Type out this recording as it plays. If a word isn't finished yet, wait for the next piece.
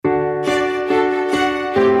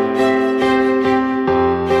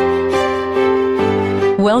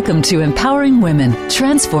Welcome to Empowering Women,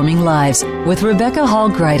 Transforming Lives with Rebecca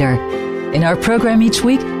Hall-Gruyter. In our program each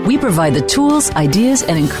week, we provide the tools, ideas,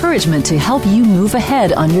 and encouragement to help you move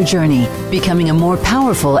ahead on your journey, becoming a more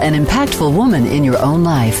powerful and impactful woman in your own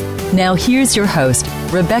life. Now here's your host,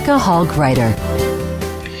 Rebecca Hall-Gruyter.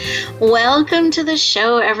 Welcome to the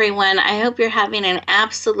show, everyone. I hope you're having an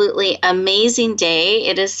absolutely amazing day.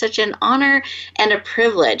 It is such an honor and a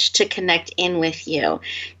privilege to connect in with you.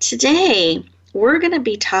 Today, we're going to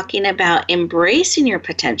be talking about embracing your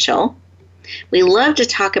potential. We love to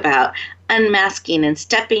talk about unmasking and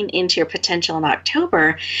stepping into your potential in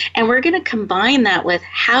October, and we're going to combine that with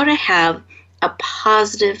how to have a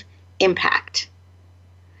positive impact.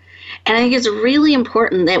 And I think it's really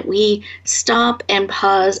important that we stop and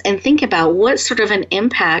pause and think about what sort of an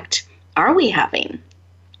impact are we having?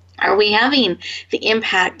 Are we having the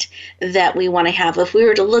impact that we want to have? If we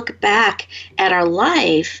were to look back at our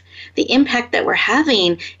life, the impact that we're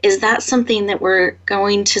having, is that something that we're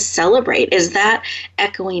going to celebrate? Is that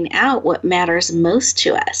echoing out what matters most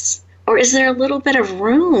to us? Or is there a little bit of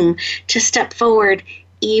room to step forward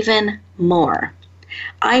even more?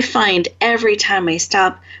 I find every time I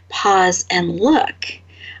stop, pause, and look,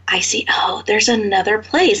 I see, oh, there's another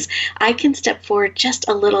place. I can step forward just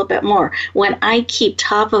a little bit more when I keep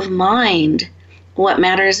top of mind what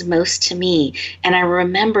matters most to me. And I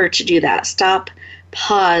remember to do that. Stop,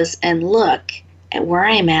 pause, and look at where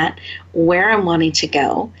I'm at, where I'm wanting to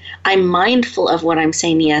go. I'm mindful of what I'm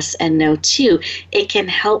saying yes and no to. It can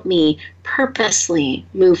help me purposely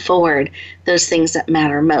move forward those things that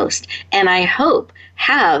matter most. And I hope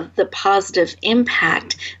have the positive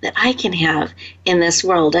impact that I can have in this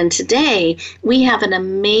world. And today we have an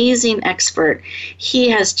amazing expert. He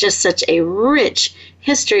has just such a rich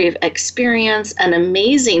history of experience, an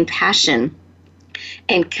amazing passion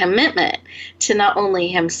and commitment to not only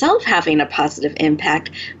himself having a positive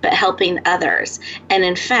impact, but helping others. And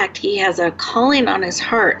in fact, he has a calling on his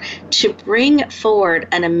heart to bring forward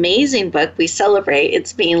an amazing book we celebrate.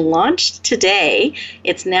 It's being launched today.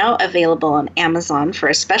 It's now available on Amazon for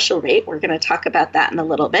a special rate. We're going to talk about that in a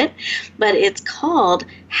little bit. But it's called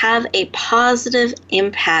Have a Positive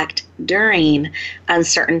Impact During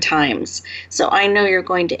Uncertain Times. So I know you're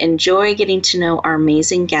going to enjoy getting to know our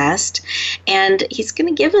amazing guest, and he's going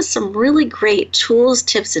to give us some really great tools,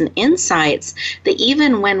 tips, and insights that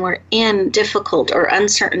even when we're in difficult or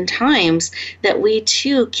uncertain times, that we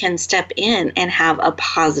too can step in and have a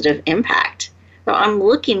positive impact. So I'm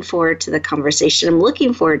looking forward to the conversation. I'm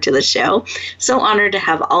looking forward to the show. So honored to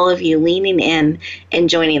have all of you leaning in and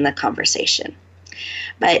joining the conversation.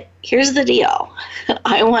 But here's the deal.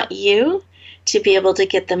 I want you to be able to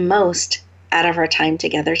get the most out of our time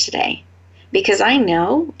together today, because I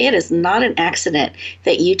know it is not an accident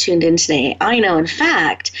that you tuned in today. I know, in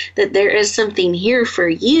fact, that there is something here for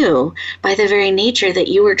you by the very nature that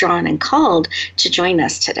you were drawn and called to join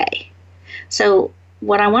us today. So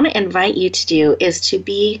what I want to invite you to do is to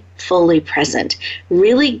be fully present.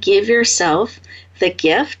 Really give yourself the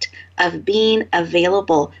gift of being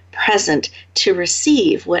available, present to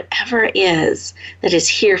receive whatever it is that is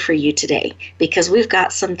here for you today, because we've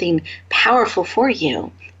got something powerful for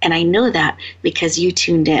you. And I know that because you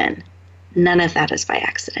tuned in. None of that is by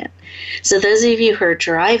accident. So those of you who are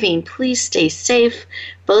driving, please stay safe.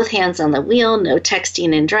 Both hands on the wheel, no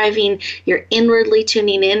texting and driving. You're inwardly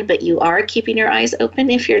tuning in, but you are keeping your eyes open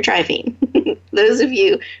if you're driving. Those of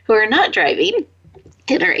you who are not driving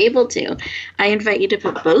and are able to, I invite you to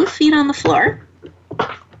put both feet on the floor.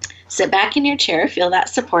 Sit back in your chair, feel that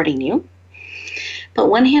supporting you. Put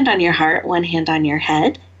one hand on your heart, one hand on your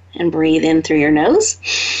head, and breathe in through your nose,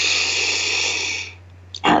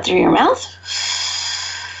 out through your mouth,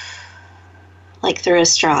 like through a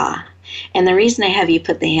straw. And the reason I have you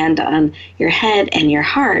put the hand on your head and your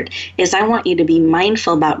heart is I want you to be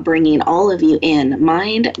mindful about bringing all of you in,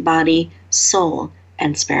 mind, body, soul,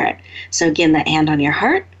 and spirit. So again, that hand on your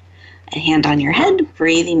heart, a hand on your head,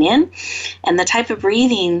 breathing in. And the type of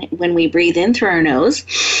breathing, when we breathe in through our nose,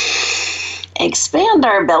 expand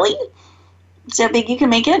our belly. See how big you can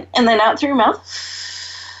make it? And then out through your mouth,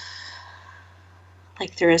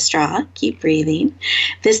 like through a straw. Keep breathing.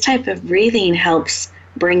 This type of breathing helps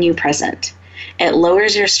bring you present. It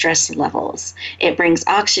lowers your stress levels. It brings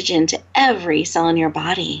oxygen to every cell in your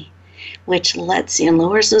body, which lets you and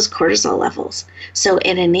lowers those cortisol levels. So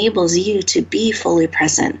it enables you to be fully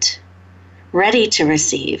present, ready to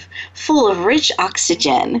receive, full of rich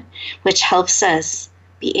oxygen, which helps us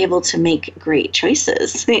be able to make great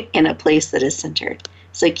choices in a place that is centered.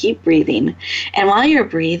 So keep breathing. And while you're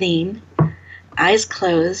breathing, eyes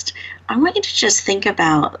closed, I want you to just think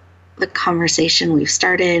about the conversation we've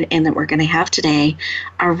started and that we're going to have today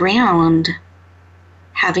around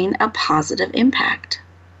having a positive impact.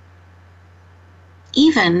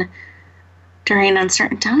 Even during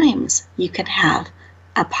uncertain times, you can have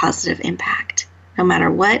a positive impact, no matter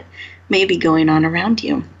what may be going on around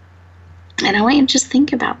you. And I want you to just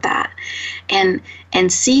think about that and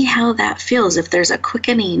see how that feels, if there's a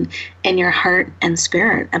quickening in your heart and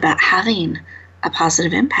spirit about having a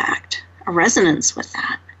positive impact, a resonance with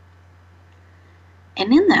that.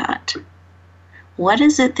 And in that, what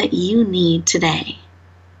is it that you need today,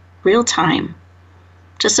 real time,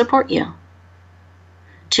 to support you,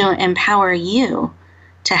 to empower you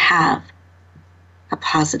to have a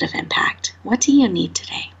positive impact? What do you need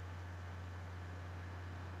today?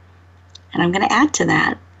 And I'm going to add to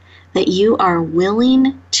that you are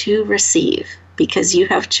willing to receive because you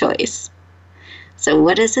have choice. So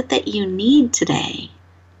what is it that you need today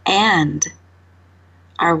and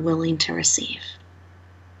are willing to receive?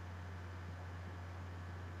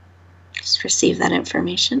 Just receive that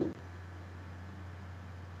information.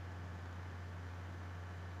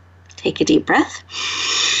 Take a deep breath.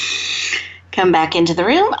 Come back into the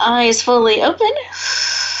room, eyes fully open.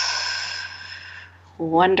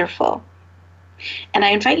 Wonderful. And I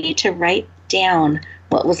invite you to write down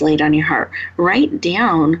what was laid on your heart. Write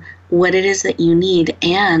down what it is that you need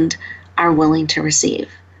and are willing to receive.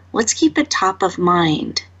 Let's keep it top of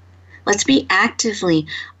mind. Let's be actively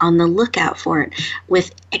on the lookout for it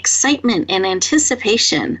with excitement and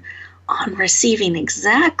anticipation on receiving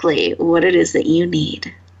exactly what it is that you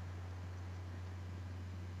need.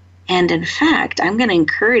 And in fact, I'm going to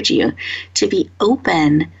encourage you to be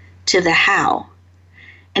open to the how.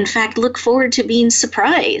 In fact, look forward to being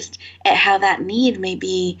surprised at how that need may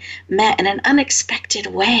be met in an unexpected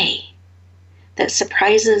way that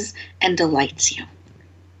surprises and delights you.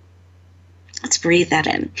 Let's breathe that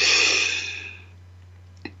in.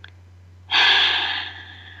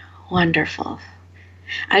 Wonderful.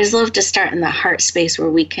 I just love to start in the heart space where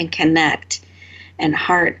we can connect and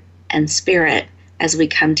heart and spirit as we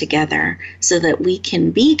come together so that we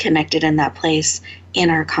can be connected in that place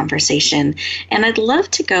in our conversation. And I'd love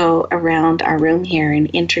to go around our room here and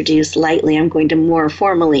introduce lightly. I'm going to more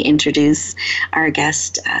formally introduce our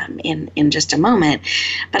guest in just a moment.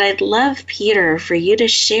 But I'd love, Peter, for you to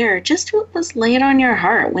share just what was laid on your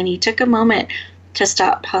heart when you took a moment to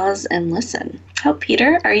stop, pause, and listen. Oh,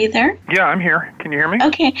 Peter, are you there? Yeah, I'm here. Can you hear me?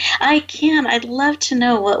 Okay, I can. I'd love to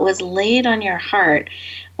know what was laid on your heart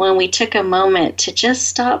when we took a moment to just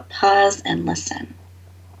stop, pause, and listen.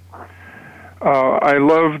 I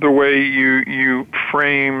love the way you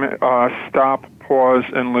frame stop, pause,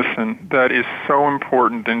 and listen. That is so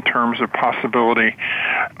important in terms of possibility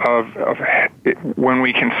of when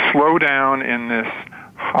we can slow down in this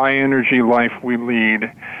high-energy life we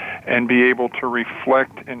lead and be able to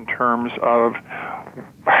reflect in terms of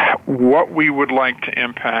what we would like to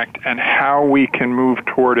impact and how we can move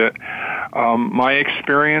toward it. My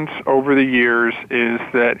experience over the years is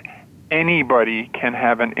that anybody can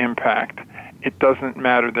have an impact. It doesn't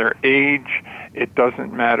matter their age. It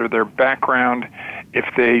doesn't matter their background. If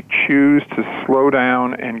they choose to slow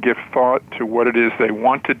down and give thought to what it is they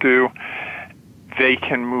want to do, they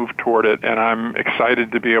can move toward it. And I'm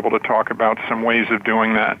excited to be able to talk about some ways of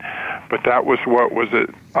doing that. But that was what was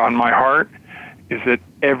on my heart, is that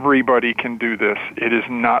everybody can do this. It is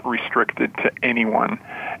not restricted to anyone.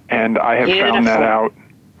 And I have found that out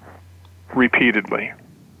repeatedly.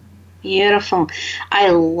 Beautiful. I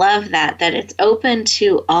love that it's open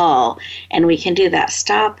to all, and we can do that.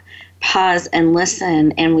 Stop, pause, and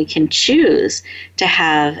listen, and we can choose to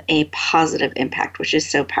have a positive impact, which is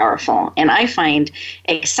so powerful, and I find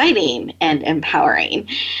exciting and empowering.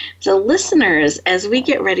 So listeners, as we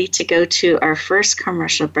get ready to go to our first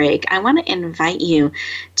commercial break, I want to invite you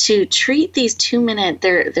to treat these 2-minute,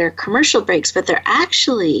 they're commercial breaks, but they're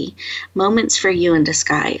actually moments for you in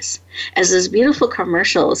disguise. As those beautiful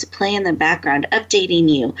commercials play in the background, updating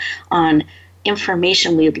you on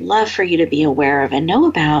information we'd love for you to be aware of and know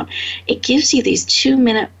about, it gives you these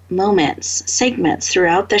 2-minute moments, segments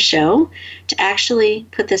throughout the show to actually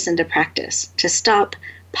put this into practice, to stop,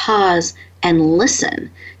 pause, and listen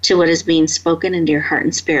to what is being spoken into your heart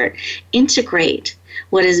and spirit. Integrate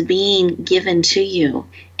what is being given to you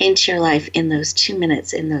into your life in those 2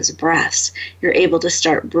 minutes, in those breaths. You're able to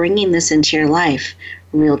start bringing this into your life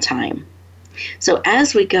real time. So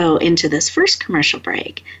as we go into this first commercial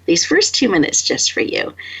break, these first 2 minutes just for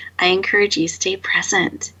you, I encourage you, stay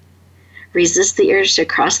present. Resist the urge to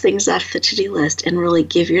cross things off the to-do list and really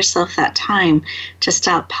give yourself that time to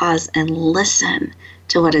stop, pause, and listen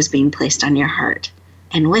to what is being placed on your heart.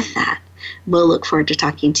 And with that, We'll look forward to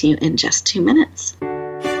talking to you in just 2 minutes.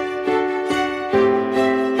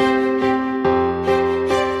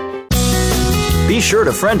 Be sure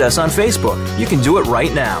to friend us on Facebook. You can do it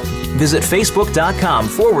right now. Visit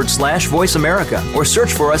facebook.com/Voice America or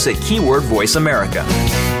search for us at keyword Voice America.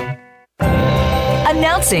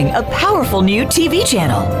 Announcing a powerful new TV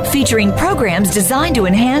channel featuring programs designed to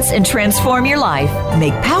enhance and transform your life.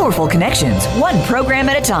 Make powerful connections, one program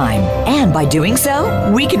at a time. And by doing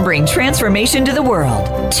so, we can bring transformation to the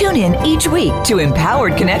world. Tune in each week to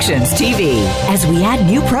Empowered Connections TV as we add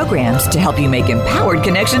new programs to help you make empowered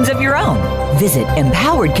connections of your own. Visit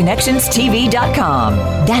empoweredconnectionstv.com.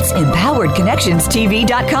 That's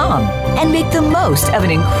empoweredconnectionstv.com. And make the most of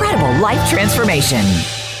an incredible life transformation.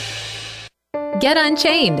 Get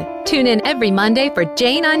Unchained. Tune in every Monday for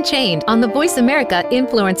Jane Unchained on the Voice America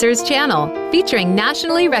Influencers channel, featuring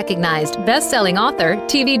nationally recognized best-selling author,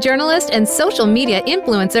 TV journalist, and social media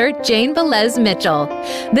influencer Jane Velez Mitchell.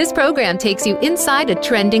 This program takes you inside a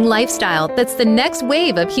trending lifestyle that's the next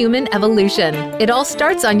wave of human evolution. It all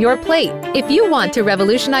starts on your plate. If you want to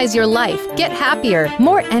revolutionize your life, get happier,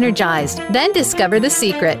 more energized, then discover the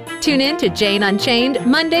secret. Tune in to Jane Unchained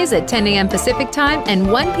Mondays at 10 a.m. Pacific Time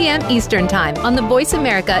and 1 p.m. Eastern Time on the Voice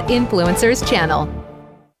America Influencers channel.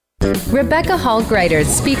 Rebecca Hall-Griter's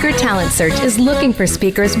Speaker Talent Search is looking for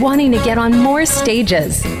speakers wanting to get on more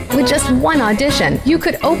stages. With just one audition, you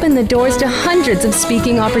could open the doors to hundreds of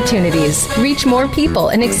speaking opportunities, reach more people,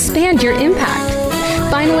 and expand your impact.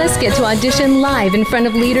 Finalists get to audition live in front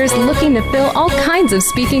of leaders looking to fill all kinds of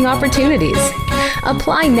speaking opportunities.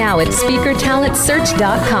 Apply now at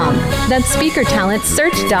SpeakerTalentSearch.com. That's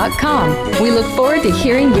SpeakerTalentSearch.com. We look forward to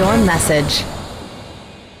hearing your message.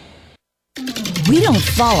 We don't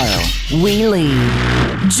follow, we lead.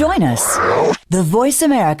 Join us, the Voice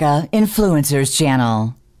America Influencers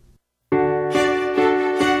channel.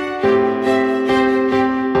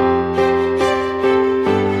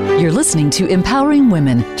 You're listening to Empowering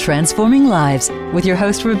Women, Transforming Lives with your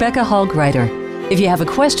host, Rebecca Hall-Griter. If you have a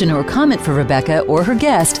question or comment for Rebecca or her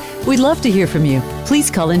guest, we'd love to hear from you.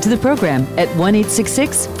 Please call into the program at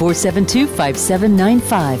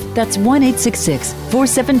 1-866-472-5795. That's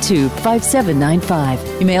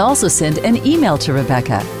 1-866-472-5795. You may also send an email to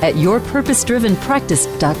Rebecca at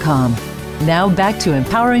yourpurposedrivenpractice.com. Now back to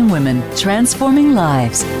Empowering Women, Transforming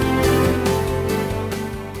Lives.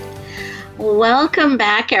 Welcome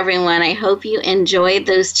back, everyone. I hope you enjoyed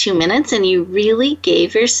those 2 minutes and you really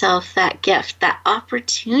gave yourself that gift, that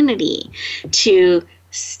opportunity to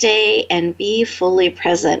stay and be fully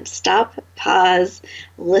present. Stop, pause,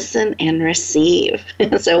 listen, and receive.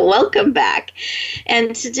 So welcome back.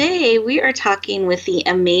 And today we are talking with the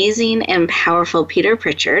amazing and powerful Peter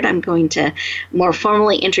Pritchard. I'm going to more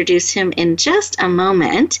formally introduce him in just a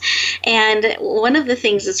moment. And one of the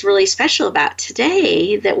things that's really special about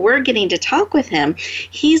today that we're getting to talk with him,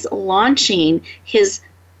 he's launching his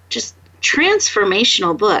just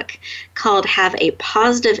transformational book called Have a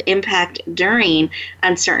Positive Impact During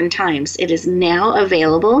Uncertain Times. It is now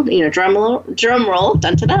available, drum roll,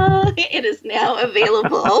 dun, dun, dun. It is now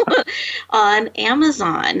available on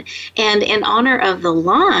Amazon. And in honor of the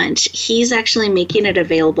launch, he's actually making it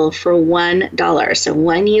available for $1. So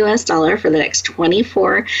 $1 for the next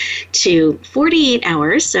 24 to 48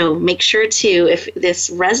 hours. So make sure to, if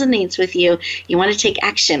this resonates with you, you want to take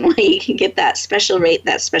action while you can get that special rate,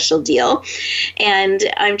 that special deal. And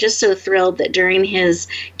I'm just so thrilled that during his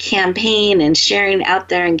campaign and sharing out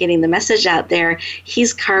there and getting the message out there,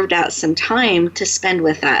 he's carved out some time to spend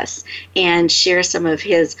with us and share some of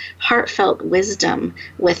his heartfelt wisdom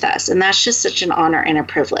with us. And that's just such an honor and a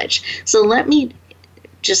privilege. So let me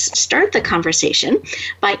just start the conversation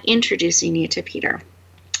by introducing you to Peter.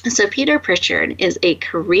 So Peter Pritchard is a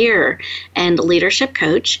career and leadership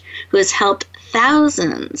coach who has helped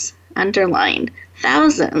thousands, underlined,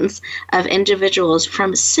 thousands of individuals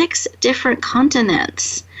from 6 different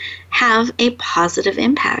continents have a positive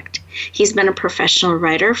impact. He's been a professional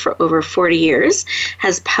writer for over 40 years,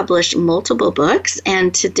 has published multiple books,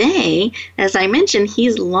 and today, as I mentioned,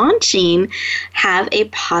 he's launching Have a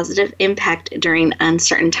Positive Impact During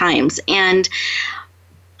Uncertain Times. And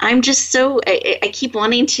I'm just I keep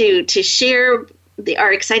wanting to share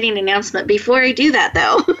our exciting announcement. Before I do that,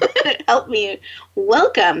 though, help me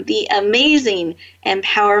welcome the amazing and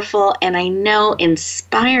powerful, and I know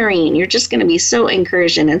inspiring, you're just going to be so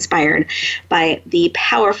encouraged and inspired by the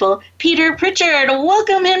powerful Peter Pritchard.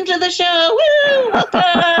 Welcome him to the show. Woo!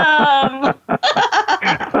 Welcome.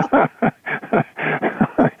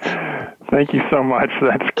 Thank you so much.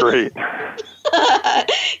 That's great.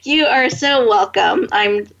 You are so welcome.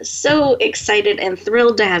 I'm so excited and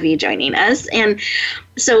thrilled to have you joining us. And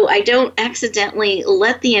so I don't accidentally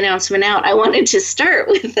let the announcement out, I wanted to start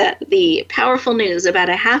with the powerful news. About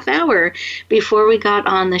a half hour before we got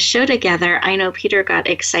on the show together, I know Peter got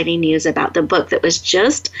exciting news about the book that was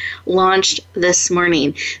just launched this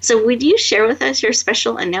morning. So would you share with us your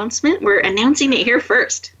special announcement? We're announcing it here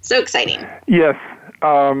first. So exciting. Yes.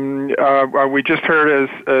 We just heard,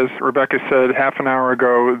 as Rebecca said half an hour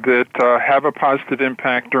ago, that Have a Positive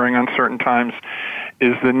Impact During Uncertain Times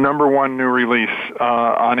is the number one new release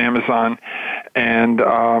on Amazon, and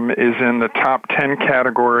is in the top 10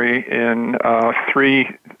 category in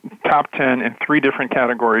top 10 in three different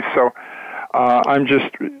categories. So I'm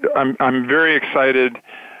very excited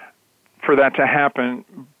for that to happen.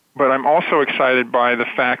 But I'm also excited by the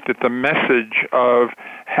fact that the message of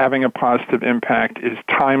having a positive impact is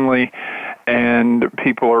timely, and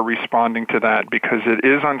people are responding to that because it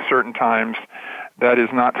is uncertain times. That is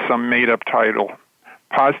not some made-up title.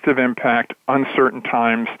 Positive impact, uncertain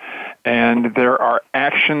times, and there are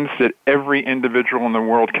actions that every individual in the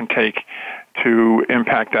world can take to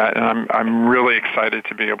impact that, and I'm really excited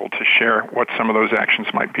to be able to share what some of those actions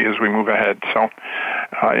might be as we move ahead. So,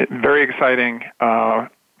 very exciting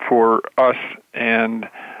for us and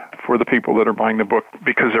for the people that are buying the book,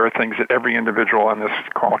 because there are things that every individual on this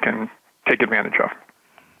call can take advantage of.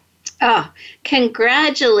 Oh,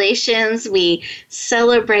 congratulations. We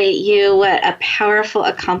celebrate you. What a powerful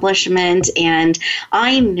accomplishment. And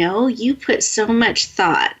I know you put so much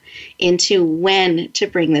thought into when to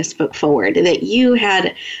bring this book forward, that you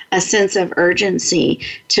had a sense of urgency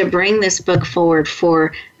to bring this book forward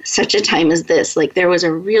for such a time as this. Like, there was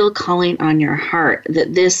a real calling on your heart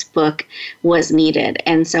that this book was needed.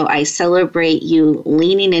 And so I celebrate you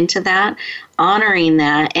leaning into that, honoring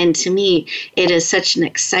that. And to me, it is such an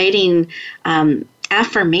exciting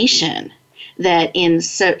affirmation that in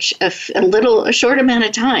such a short amount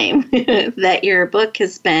of time that your book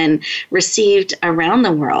has been received around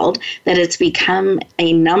the world, that it's become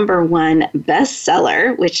a number one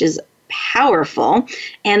bestseller, which is powerful,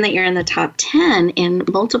 and that you're in the top 10 in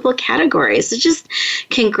multiple categories. So just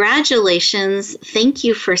congratulations. Thank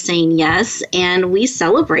you for saying yes, and we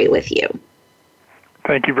celebrate with you.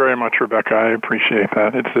 Thank you very much, Rebecca. I appreciate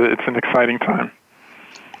that. It's an exciting time.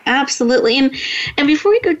 Absolutely. And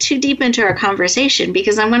before we go too deep into our conversation,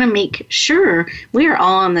 because I want to make sure we are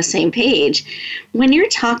all on the same page, when you're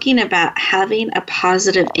talking about having a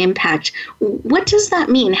positive impact, what does that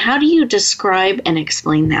mean? How do you describe and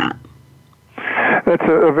explain that? That's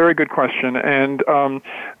a very good question, and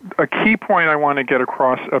a key point I want to get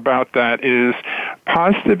across about that is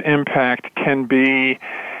positive impact can be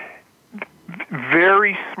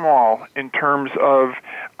very small in terms of,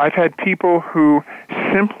 I've had people who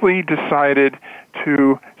simply decided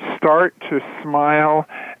to start to smile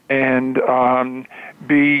and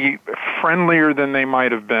be friendlier than they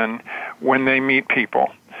might have been when they meet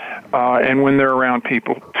people and when they're around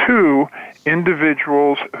people. Two,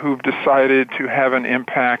 individuals who've decided to have an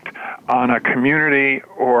impact on a community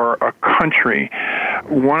or a country.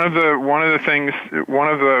 One of the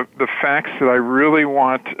facts that I really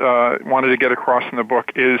wanted to get across in the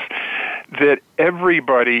book is that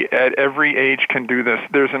everybody at every age can do this.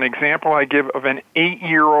 There's an example I give of an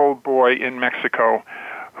 8-year-old boy in Mexico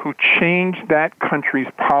who changed that country's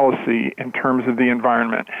policy in terms of the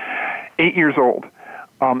environment. 8 years old.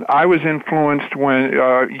 I was influenced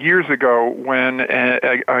years ago when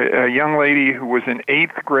a young lady who was in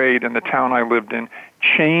 8th grade in the town I lived in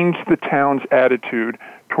changed the town's attitude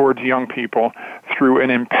towards young people through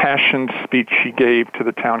an impassioned speech she gave to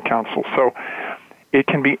the town council. So it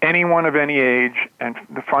can be anyone of any age. And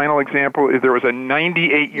the final example is there was a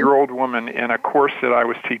 98-year-old woman in a course that I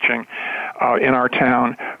was teaching in our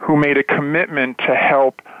town who made a commitment to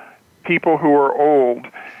help people who are old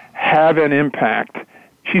have an impact.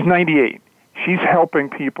 She's 98. She's helping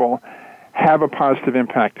people have a positive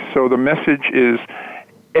impact. So the message is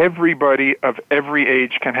everybody of every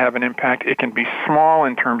age can have an impact. It can be small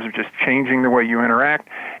in terms of just changing the way you interact.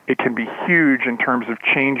 It can be huge in terms of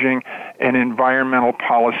changing an environmental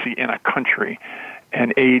policy in a country.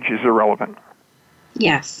 And age is irrelevant.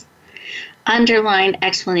 Yes. Underline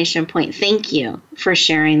explanation point. Thank you for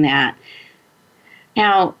sharing that.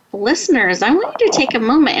 Now, listeners, I want you to take a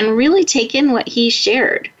moment and really take in what he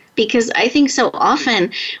shared, because I think so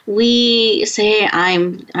often we say,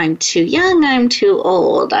 I'm too young, I'm too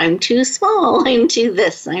old, I'm too small, I'm too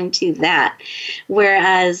this, I'm too that.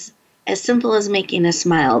 Whereas as simple as making a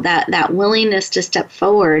smile, that willingness to step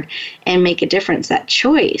forward and make a difference, that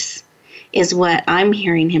choice is what I'm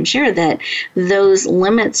hearing him share, that those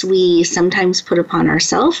limits we sometimes put upon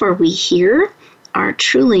ourselves or we hear are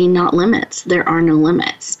truly not limits. There are no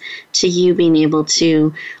limits to you being able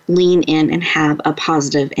to lean in and have a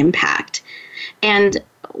positive impact. And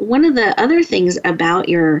one of the other things about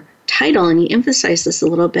your title, and you emphasized this a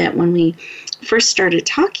little bit when we first started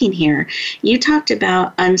talking here, you talked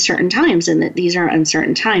about uncertain times and that these are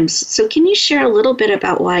uncertain times. So can you share a little bit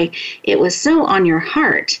about why it was so on your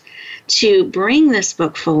heart to bring this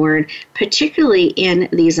book forward, particularly in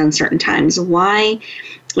these uncertain times? Why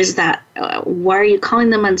is that? Why are you calling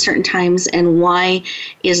them uncertain times, and why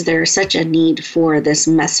is there such a need for this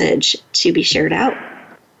message to be shared out?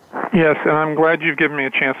 Yes, and I'm glad you've given me a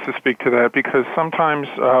chance to speak to that, because sometimes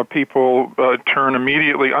people turn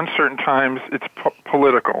immediately. Uncertain times, it's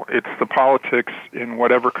political. It's the politics in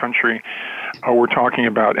whatever country we're talking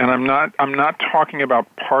about, and I'm not talking about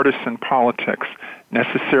partisan politics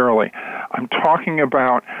necessarily. I'm talking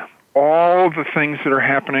about all the things that are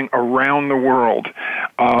happening around the world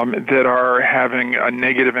that are having a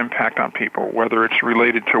negative impact on people, whether it's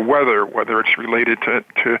related to weather, whether it's related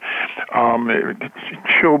to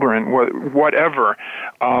children, whatever.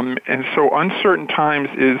 And so uncertain times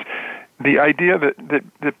is the idea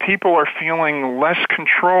that people are feeling less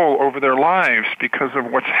control over their lives because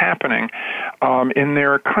of what's happening in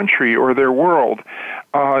their country or their world.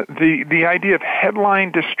 The idea of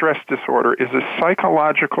headline distress disorder is a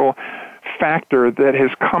psychological factor that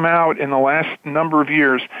has come out in the last number of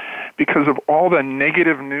years because of all the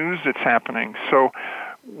negative news that's happening. So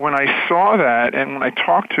when I saw that, and when I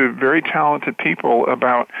talked to very talented people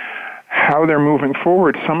about how they're moving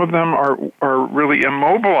forward, some of them are really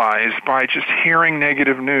immobilized by just hearing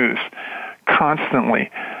negative news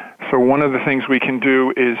constantly. So one of the things we can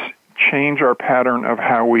do is change our pattern of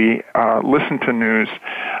how we listen to news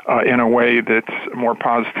in a way that's more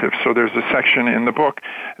positive. So there's a section in the book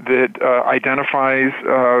that identifies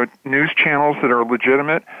news channels that are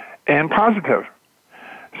legitimate and positive.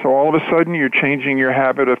 So all of a sudden you're changing your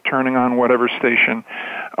habit of turning on whatever station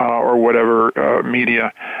or whatever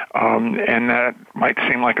media, and that might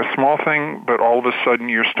seem like a small thing, but all of a sudden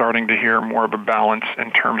you're starting to hear more of a balance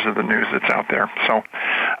in terms of the news that's out there. So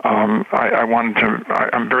I'm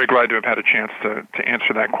very glad to have had a chance to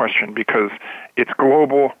answer that question, because it's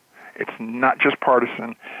global, it's not just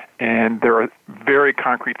partisan, and there are very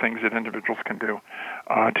concrete things that individuals can do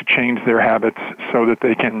to change their habits so that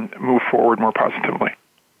they can move forward more positively.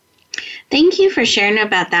 Thank you for sharing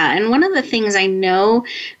about that. And one of the things I know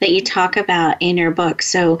that you talk about in your book,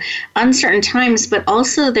 so uncertain times, but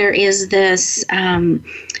also there is this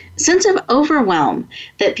sense of overwhelm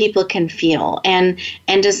that people can feel, and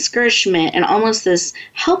discouragement, and almost this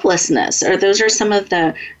helplessness, or those are some of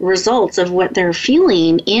the results of what they're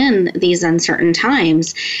feeling in these uncertain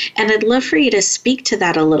times. And I'd love for you to speak to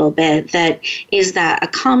that a little bit. Is that a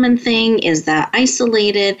common thing? Is that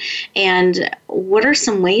isolated? And what are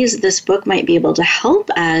some ways this book might be able to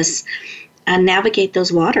help us navigate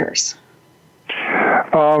those waters?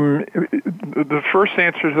 The first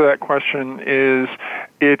answer to that question is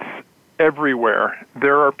it's everywhere.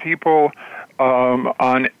 There are people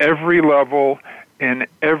on every level in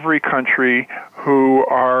every country who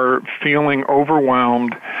are feeling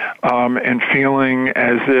overwhelmed and feeling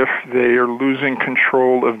as if they are losing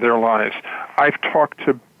control of their lives.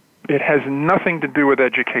 It has nothing to do with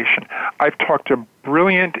education. I've talked to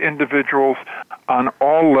brilliant individuals on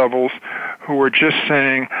all levels who are just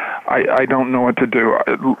saying, I don't know what to do.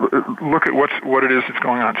 Look at what it is that's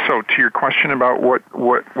going on. So to your question about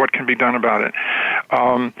what can be done about it,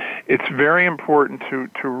 it's very important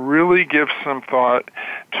to really give some thought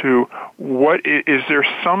to is there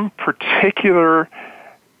some particular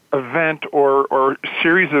event or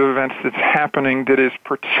series of events that's happening that is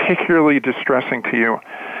particularly distressing to you.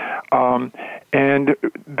 And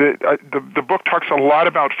the book talks a lot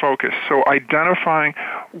about focus, so identifying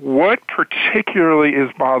what particularly is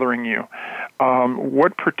bothering you,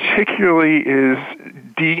 what particularly is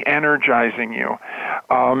de-energizing you,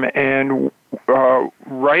 and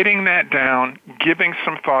writing that down, giving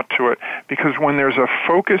some thought to it, because when there's a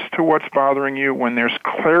focus to what's bothering you, when there's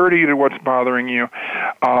clarity to what's bothering you,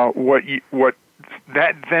 what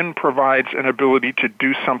that then provides an ability to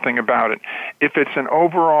do something about it. If it's an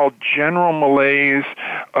overall general malaise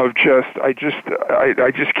of I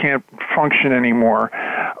just can't function anymore,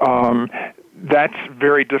 that's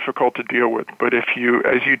very difficult to deal with. But if you,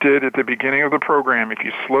 as you did at the beginning of the program, if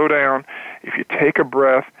you slow down, if you take a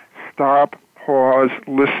breath, stop, pause,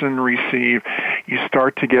 listen, receive, you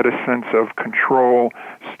start to get a sense of control,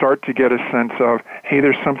 start to get a sense of, hey,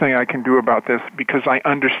 there's something I can do about this because I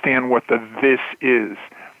understand what the this is.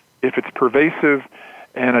 If it's pervasive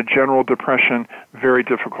and a general depression, very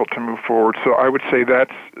difficult to move forward. So I would say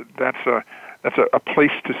that's a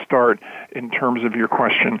place to start in terms of your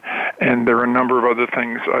question. And there are a number of other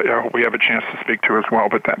things I hope we have a chance to speak to as well,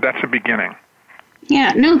 but that's a beginning.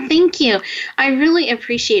 Yeah, no, thank you. I really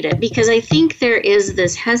appreciate it because I think there is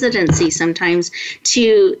this hesitancy sometimes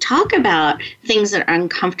to talk about things that are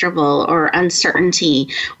uncomfortable or uncertainty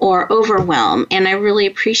or overwhelm. And I really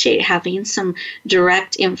appreciate having some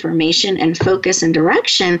direct information and focus and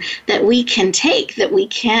direction that we can take, that we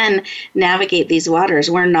can navigate these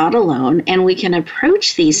waters. We're not alone, and we can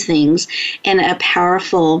approach these things in a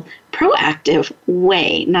powerful, proactive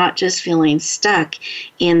way, not just feeling stuck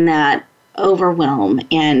in that overwhelm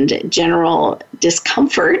and general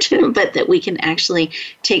discomfort, but that we can actually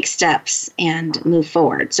take steps and move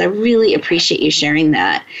forward. So I really appreciate you sharing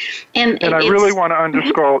that. And I really want to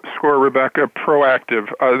underscore, Rebecca, proactive.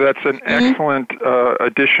 That's an excellent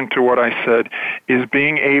addition to what I said, is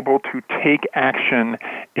being able to take action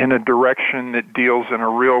in a direction that deals in a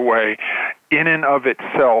real way. In and of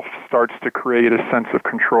itself starts to create a sense of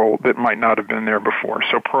control that might not have been there before.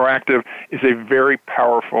 So proactive is a very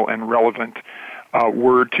powerful and relevant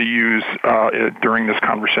word to use during this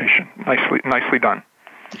conversation. Nicely done.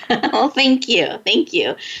 Well, thank you. Thank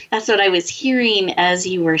you. That's what I was hearing as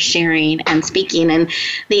you were sharing and speaking. And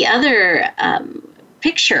the other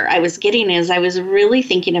picture I was getting is I was really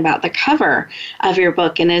thinking about the cover of your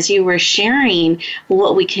book. And as you were sharing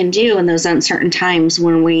what we can do in those uncertain times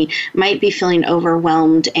when we might be feeling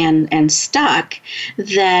overwhelmed and stuck,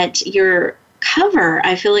 that your cover,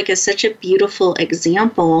 I feel like, is such a beautiful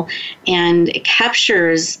example, and it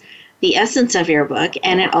captures the essence of your book,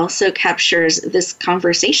 and it also captures this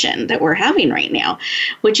conversation that we're having right now.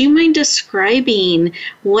 Would you mind describing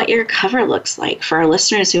what your cover looks like for our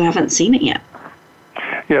listeners who haven't seen it yet?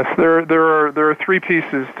 Yes, there are three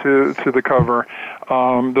pieces to the cover.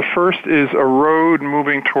 The first is a road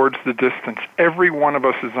moving towards the distance. Every one of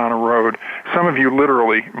us is on a road. Some of you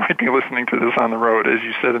literally might be listening to this on the road, as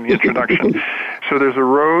you said in the introduction. So there's a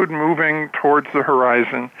road moving towards the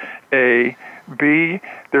horizon. A. B.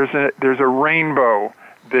 There's a rainbow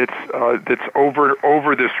that's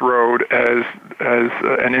over this road as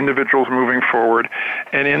an individual's moving forward,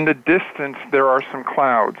 and in the distance there are some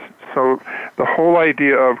clouds. So the whole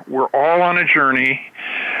idea of we're all on a journey.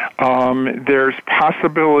 There's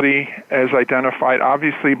possibility as identified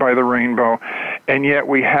obviously by the rainbow, and yet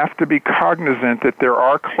we have to be cognizant that there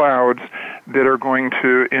are clouds that are going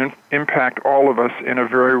to impact all of us in a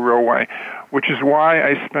very real way, which is why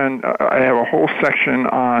I have a whole section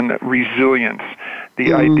on resilience,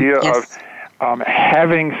 the idea of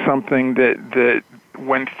having something that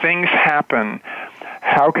when things happen,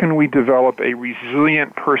 how can we develop a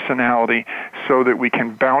resilient personality so that we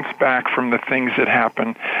can bounce back from the things that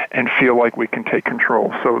happen and feel like we can take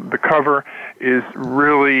control? So the cover is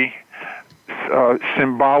really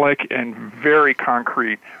symbolic and very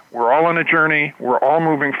concrete. We're all on a journey. We're all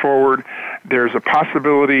moving forward. There's a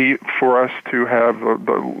possibility for us to have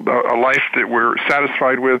a life that we're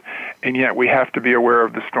satisfied with, and yet we have to be aware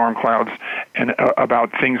of the storm clouds and about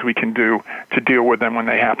things we can do to deal with them when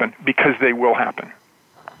they happen, because they will happen.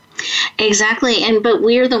 Exactly. But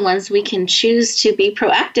we're the ones we can choose to be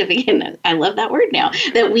proactive again. I love that word now,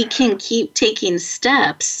 that we can keep taking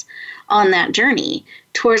steps on that journey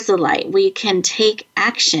towards the light. We can take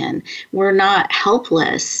action. We're not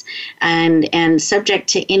helpless and subject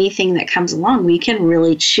to anything that comes along. We can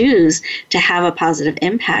really choose to have a positive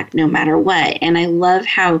impact no matter what. And I love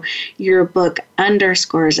how your book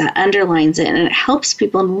underscores that, underlines it, and it helps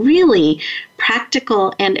people in really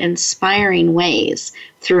practical and inspiring ways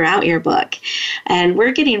throughout your book. And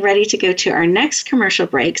we're getting ready to go to our next commercial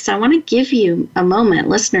break. So I want to give you a moment,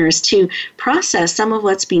 listeners, to process some of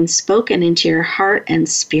what's being spoken into your heart and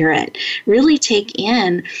spirit. Really take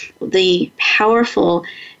in the powerful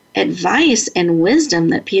advice and wisdom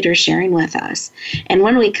that Peter's sharing with us. And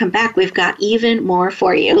when we come back, we've got even more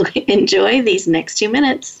for you. Enjoy these next 2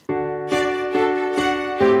 minutes.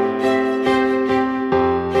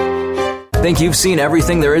 Think you've seen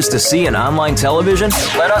everything there is to see in online television?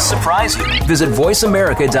 Let us surprise you. Visit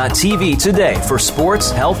voiceamerica.tv today for sports,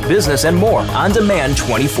 health, business, and more on demand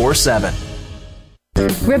 24/7.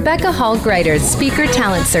 Rebecca Hall Greider's Speaker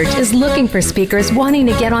Talent Search is looking for speakers wanting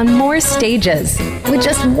to get on more stages. With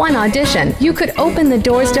just one audition, you could open the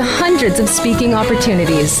doors to hundreds of speaking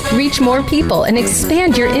opportunities, reach more people, and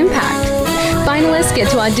expand your impact. Finalists get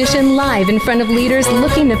to audition live in front of leaders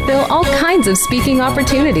looking to fill all kinds of speaking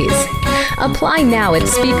opportunities. Apply now at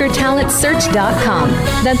SpeakerTalentSearch.com.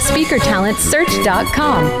 That's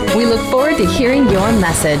SpeakerTalentSearch.com. We look forward to hearing your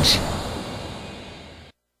message.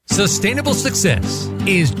 Sustainable success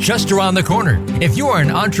is just around the corner. If you are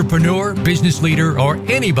an entrepreneur, business leader, or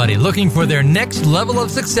anybody looking for their next level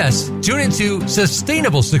of success, tune into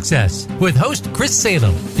Sustainable Success with host Chris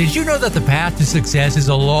Salem. Did you know that the path to success is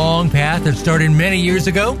a long path that started many years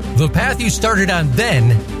ago? The path you started on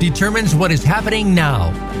then determines what is happening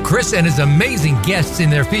now. Chris and his amazing guests in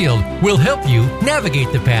their field will help you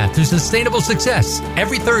navigate the path to sustainable success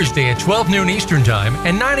every Thursday at 12 noon Eastern Time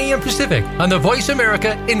and 9 a.m. Pacific on the Voice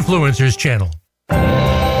America Influencers Channel.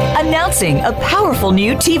 Announcing a powerful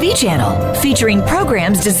new TV channel featuring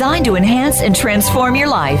programs designed to enhance and transform your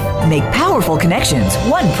life. Make powerful connections,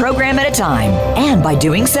 one program at a time. And by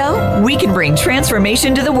doing so, we can bring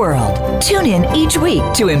transformation to the world. Tune in each week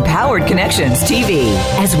to Empowered Connections TV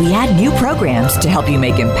as we add new programs to help you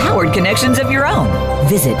make empowered connections of your own.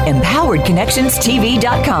 Visit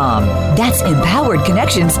empoweredconnectionstv.com. That's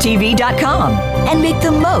empoweredconnectionstv.com. And make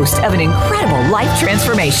the most of an incredible life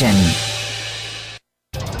transformation.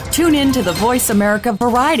 Tune in to the Voice America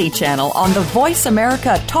Variety channel on the Voice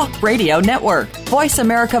America Talk Radio Network. Voice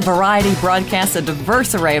America Variety broadcasts a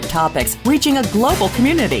diverse array of topics, reaching a global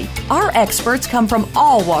community. Our experts come from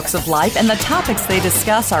all walks of life, and the topics they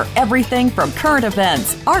discuss are everything from current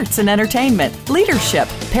events, arts and entertainment, leadership,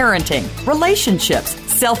 parenting, relationships,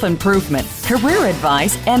 self-improvement, career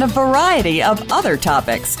advice, and a variety of other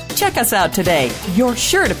topics. Check us out today. You're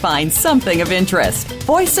sure to find something of interest.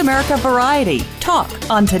 Voice America Variety. Talk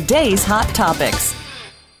on today's hot topics.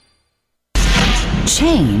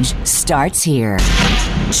 Change starts here.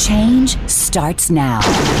 Change starts now.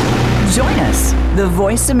 Join us, the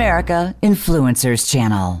Voice America Influencers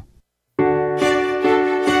Channel.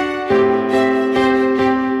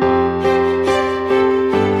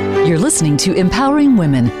 You're listening to Empowering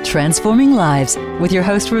Women, Transforming Lives with your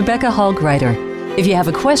host, Rebecca Hall-Gruyter. If you have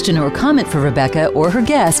a question or comment for Rebecca or her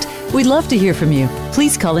guest, we'd love to hear from you.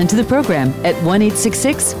 Please call into the program at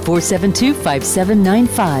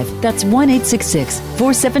 1-866-472-5795. That's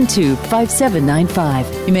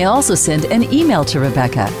 1-866-472-5795. You may also send an email to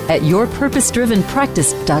Rebecca at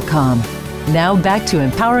yourpurposedrivenpractice.com. Now back to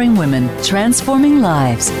Empowering Women, Transforming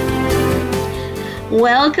Lives.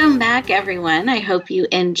 Welcome back, everyone. I hope you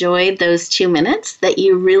enjoyed those 2 minutes, that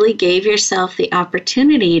you really gave yourself the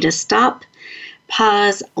opportunity to stop,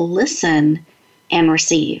 pause, listen, and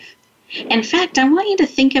receive. In fact, I want you to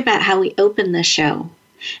think about how we opened the show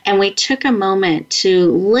and we took a moment to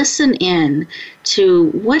listen in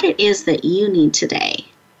to what it is that you need today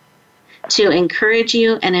to encourage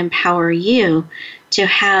you and empower you to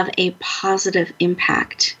have a positive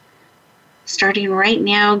impact. Starting right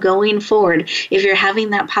now, going forward, if you're having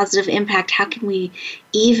that positive impact, how can we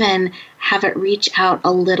even have it reach out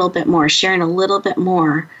a little bit more, sharing a little bit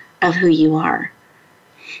more of who you are?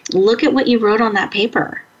 Look at what you wrote on that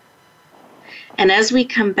paper. And as we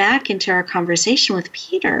come back into our conversation with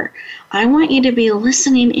Peter, I want you to be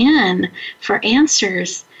listening in for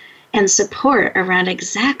answers and support around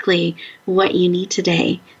exactly what you need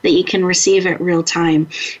today, that you can receive at real time.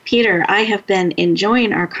 Peter, I have been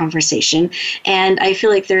enjoying our conversation, and I feel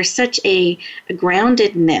like there's such a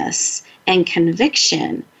groundedness and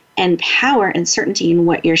conviction and power and certainty in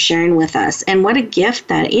what you're sharing with us. And what a gift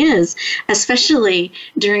that is, especially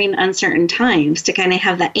during uncertain times, to kind of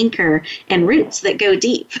have that anchor and roots that go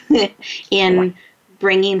deep in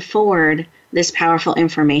bringing forward this powerful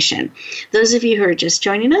information. Those of you who are just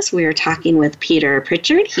joining us, we are talking with Peter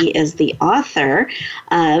Pritchard. He is the author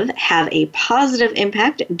of Have a Positive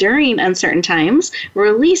Impact During Uncertain Times,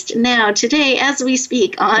 released now today as we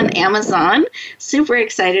speak on Amazon. Super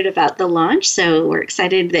excited about the launch. So we're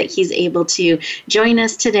excited that he's able to join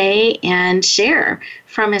us today and share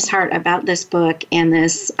from his heart about this book. And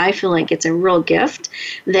this, I feel like it's a real gift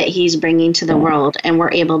that he's bringing to the world, and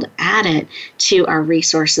we're able to add it to our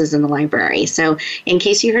resources in the library. So in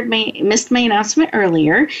case you missed my announcement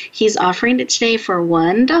earlier, he's offering it today for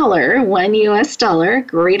 $1, $1 US.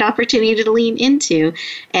 Great opportunity to lean into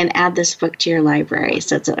and add this book to your library.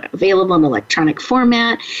 So it's available in electronic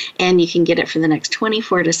format, and you can get it for the next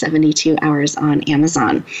 24 to 72 hours on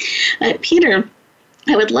Amazon. Peter,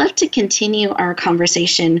 I would love to continue our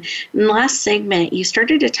conversation. In the last segment, you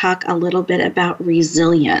started to talk a little bit about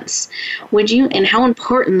resilience. Would you, and how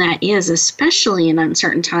important that is, especially in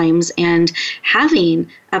uncertain times and having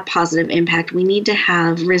a positive impact, we need to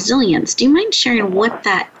have resilience. Do you mind sharing what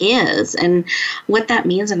that is and what that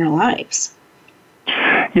means in our lives?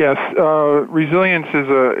 Yes, resilience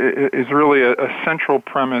is really a central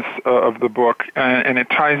premise of the book, and it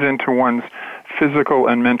ties into one's physical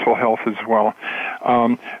and mental health as well.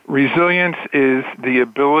 Resilience is the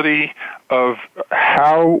ability of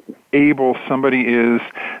how able somebody is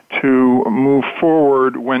to move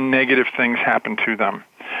forward when negative things happen to them.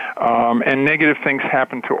 And negative things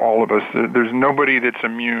happen to all of us. There's nobody that's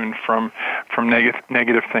immune from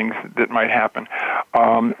negative things that might happen.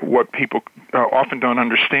 What people often don't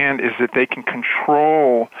understand is that they can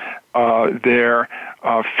control their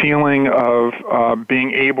feeling of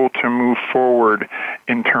being able to move forward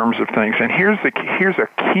in terms of things. And here's a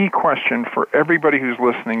key question for everybody who's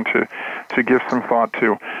listening to give some thought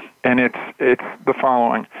to, and it's the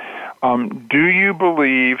following. Do you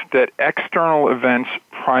believe that external events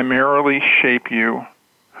primarily shape you,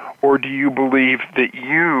 or do you believe that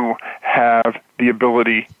you have the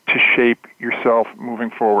ability to shape yourself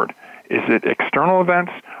moving forward? Is it external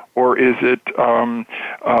events, or is it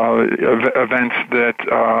events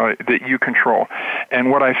that you control?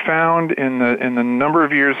 And what I found in the number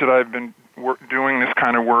of years that I've been doing this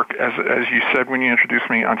kind of work, as you said when you introduced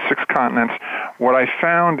me, on 6 continents, what I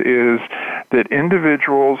found is that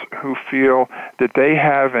individuals who feel that they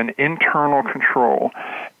have an internal control,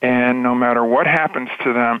 and no matter what happens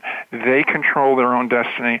to them, they control their own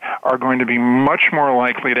destiny, are going to be much more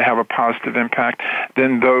likely to have a positive impact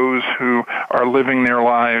than those who are living their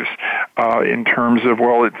lives in terms of,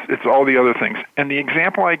 well, it's all the other things. And the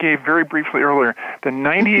example I gave very briefly earlier, the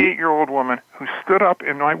 98-year-old woman who stood up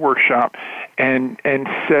in my workshop and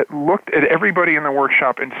looked at everybody in the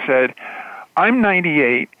workshop and said, I'm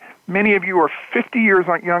 98. Many of you are 50 years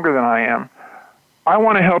younger than I am. I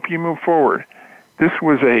want to help you move forward. This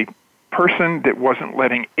was a person that wasn't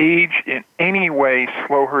letting age in any way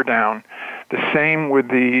slow her down. The same with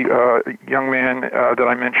the young man that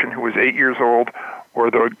I mentioned who was 8 years old,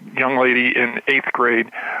 or the young lady in 8th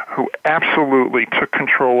grade who absolutely took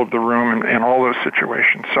control of the room in all those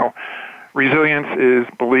situations. So resilience is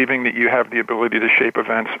believing that you have the ability to shape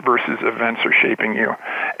events versus events are shaping you.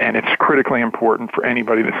 And it's critically important for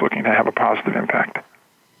anybody that's looking to have a positive impact.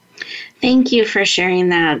 Thank you for sharing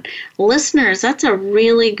that. Listeners, that's a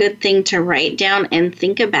really good thing to write down and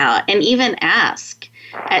think about, and even ask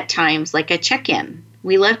at times, like a check-in.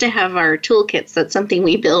 We love to have our toolkits. That's something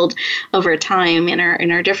we build over time in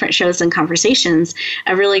our different shows and conversations.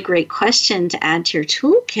 A really great question to add to your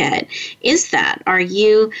toolkit is that, are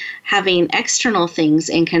you having external things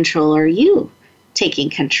in control, or are you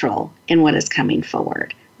taking control in what is coming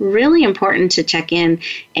forward? Really important to check in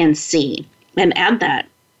and see, and add that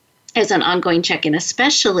as an ongoing check-in,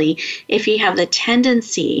 especially if you have the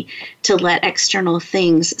tendency to let external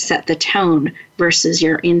things set the tone versus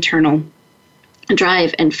your internal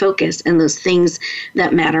drive and focus and those things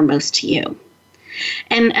that matter most to you.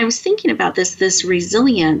 And I was thinking about this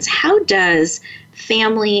resilience. How does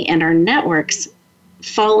family and our networks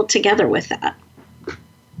fall together with that?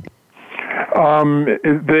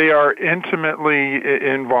 They are intimately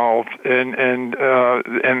involved, and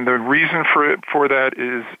the reason for that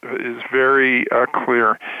is very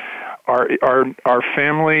clear. Our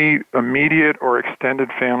family, immediate or extended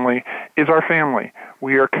family, is our family.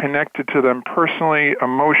 We are connected to them personally,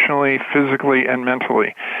 emotionally, physically, and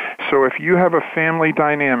mentally. So if you have a family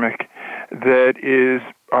dynamic that is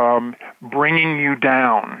bringing you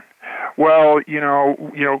down, well,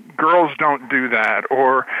 girls don't do that,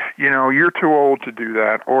 or, you're too old to do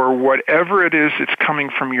that, or whatever it is that's coming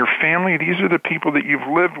from your family, these are the people that you've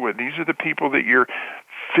lived with. These are the people that you're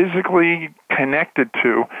physically connected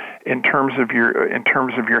to in terms of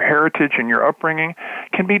your heritage and your upbringing,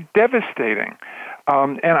 can be devastating.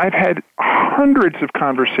 And I've had hundreds of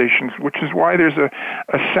conversations, which is why there's a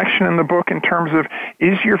section in the book in terms of,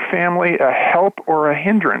 is your family a help or a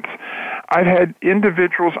hindrance? I've had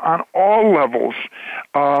individuals on all levels,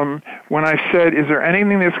 when I said, is there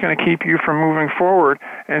anything that's going to keep you from moving forward?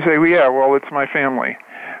 And say, well, it's my family.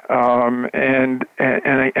 And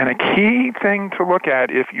a key thing to look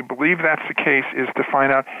at, if you believe that's the case, is to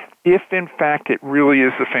find out if in fact it really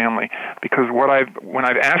is the family. Because when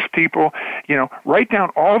I've asked people, write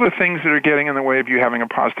down all the things that are getting in the way of you having a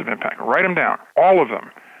positive impact. Write them down, all of them.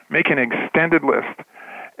 Make an extended list.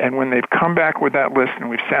 And when they've come back with that list and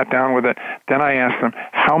we've sat down with it, then I ask them,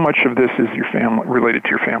 how much of this is your family related to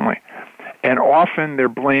your family? And often they're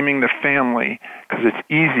blaming the family because it's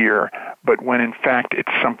easier, but when in fact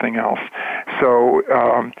it's something else. So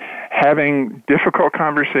having difficult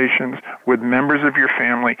conversations with members of your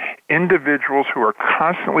family, individuals who are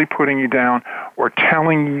constantly putting you down or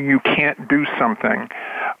telling you you can't do something,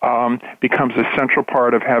 becomes a central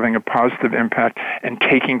part of having a positive impact and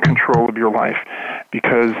taking control of your life,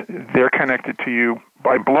 because they're connected to you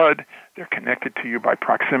by blood, they're connected to you by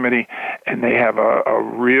proximity, and they have a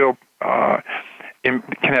real can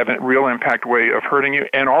have a real impact way of hurting you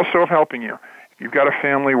and also of helping you. You've got a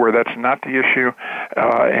family where that's not the issue,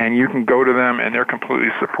 and you can go to them and they're completely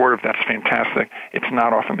supportive. That's fantastic. It's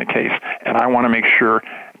not often the case, and I want to make sure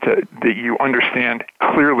that you understand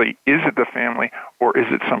clearly, is it the family or is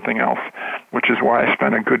it something else? Which is why I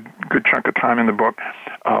spent a good chunk of time in the book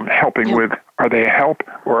helping with, are they a help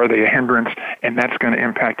or are they a hindrance? And that's going to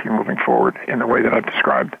impact you moving forward in the way that I've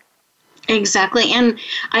described. Exactly. And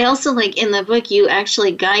I also like in the book, you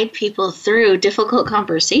actually guide people through difficult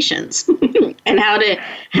conversations and how to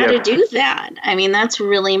do that. I mean, that's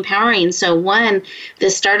really empowering. So one,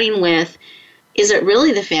 the starting with, is it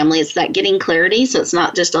really the family? It's that getting clarity. So it's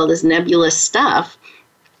not just all this nebulous stuff.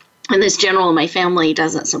 And this general, my family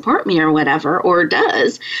doesn't support me or whatever, or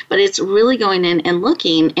does, but it's really going in and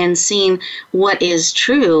looking and seeing what is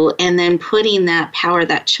true and then putting that power,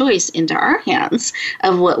 that choice into our hands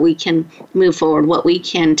of what we can move forward, what we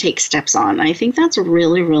can take steps on. I think that's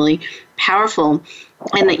really, really powerful,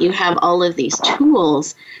 and that you have all of these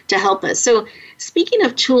tools to help us. So speaking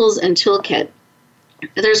of tools and toolkit,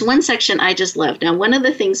 there's one section I just love. Now, one of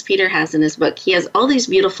the things Peter has in his book, he has all these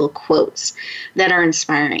beautiful quotes that are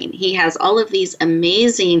inspiring. He has all of these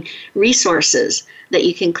amazing resources that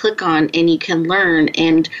you can click on and you can learn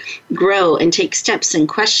and grow and take steps and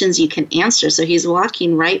questions you can answer. So he's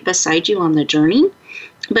walking right beside you on the journey.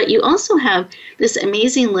 But you also have this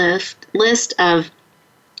amazing list of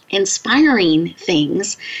inspiring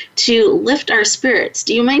things to lift our spirits.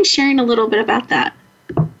 Do you mind sharing a little bit about that?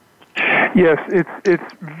 Yes,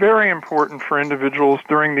 it's very important for individuals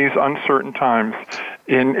during these uncertain times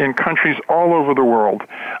in countries all over the world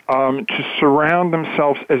to surround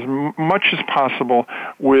themselves as much as possible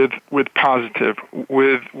with positive,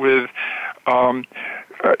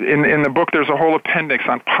 in the book, there's a whole appendix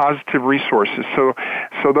on positive resources. So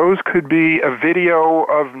those could be a video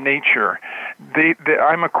of nature.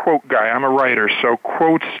 I'm a quote guy. I'm a writer. So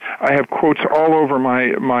quotes, I have quotes all over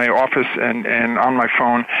my office and on my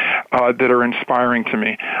phone that are inspiring to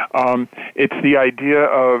me. It's the idea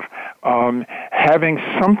of having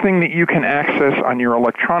something that you can access on your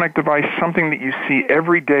electronic device, something that you see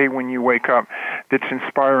every day when you wake up that's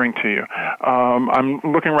inspiring to you. I'm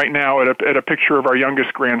looking right now at a picture of our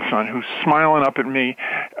youngest grandson who's smiling up at me.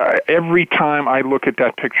 Every time I look at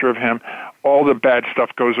that picture of him, all the bad stuff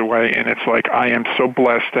goes away, and it's like I am so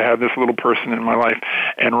blessed to have this little person in my life.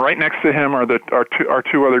 And right next to him are our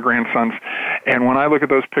two other grandsons. And when I look at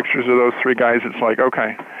those pictures of those three guys, it's like,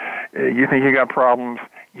 okay, you think you got problems,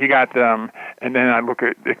 you got them. And then I look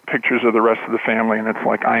at pictures of the rest of the family, and it's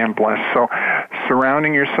like I am blessed. So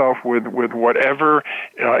surrounding yourself with whatever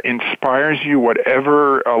inspires you,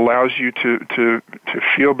 whatever allows you to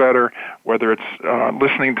feel better, whether it's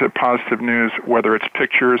listening to positive news, whether it's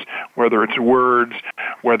pictures, whether it's words,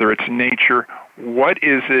 whether it's nature. What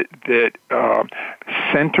is it that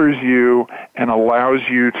centers you and allows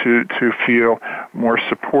you to feel more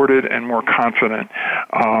supported and more confident?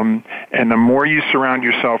 And the more you surround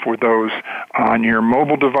yourself with those on your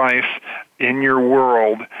mobile device, in your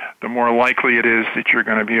world, the more likely it is that you're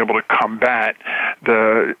going to be able to combat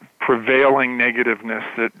the prevailing negativeness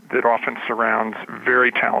that often surrounds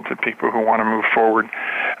very talented people who want to move forward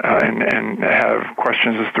and have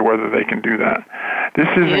questions as to whether they can do that. This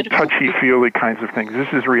isn't touchy-feely kinds of things.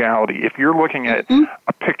 This is reality. If you're looking at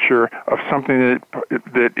a picture of something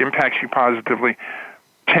that impacts you positively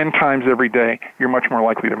 10 times every day, you're much more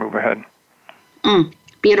likely to move ahead.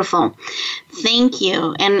 Beautiful. Thank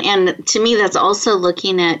you. And to me, that's also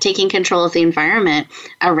looking at taking control of the environment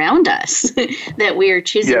around us, that we are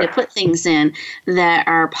choosing to put things in that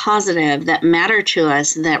are positive, that matter to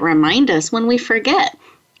us, that remind us when we forget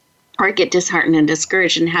or get disheartened and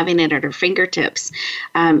discouraged, and having it at our fingertips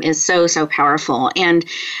is so, so powerful. And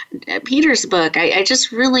Peter's book,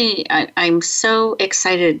 I'm so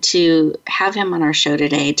excited to have him on our show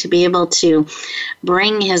today, to be able to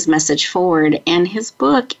bring his message forward. And his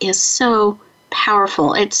book is so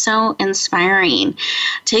powerful. It's so inspiring.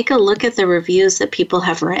 Take a look at the reviews that people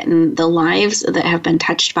have written, the lives that have been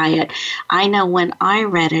touched by it. I know when I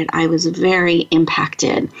read it, I was very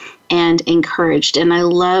impacted and encouraged. And I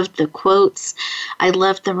loved the quotes. I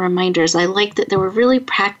loved the reminders. I liked that there were really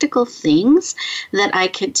practical things that I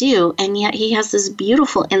could do. And yet he has this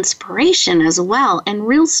beautiful inspiration as well, and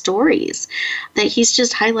real stories that he's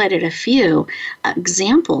just highlighted a few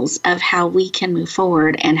examples of how we can move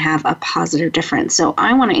forward and have a positive difference. So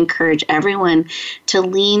I want to encourage everyone to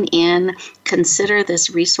lean in, consider this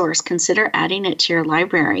resource, consider adding it to your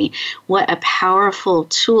library. What a powerful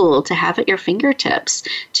tool to have at your fingertips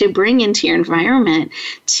to bring into your environment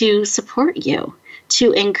to support you,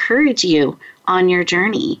 to encourage you on your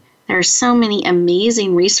journey. There are so many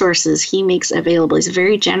amazing resources he makes available. He's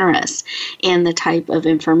very generous in the type of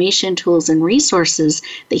information, tools, and resources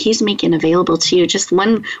that he's making available to you just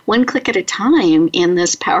one click at a time in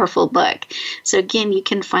this powerful book. So again, you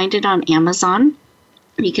can find it on Amazon.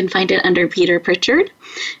 You can find it under Peter Pritchard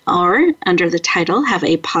or under the title, Have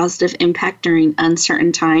a Positive Impact During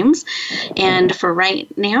Uncertain Times. And for right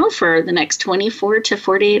now, for the next 24 to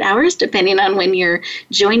 48 hours, depending on when you're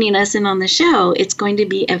joining us in on the show, it's going to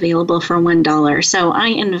be available for $1. So I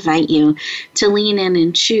invite you to lean in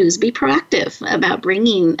and choose. Be proactive about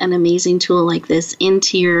bringing an amazing tool like this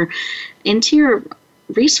into your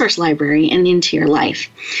resource library and into your life.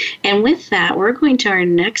 And with that, we're going to our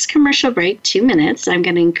next commercial break, 2 minutes. I'm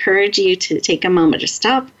going to encourage you to take a moment to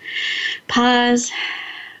stop, pause,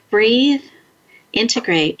 breathe,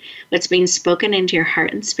 integrate what's being spoken into your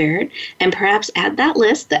heart and spirit, and perhaps add that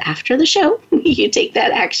list that after the show, you take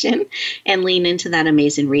that action and lean into that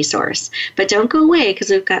amazing resource. But don't go away, because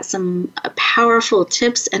we've got some powerful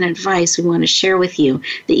tips and advice we want to share with you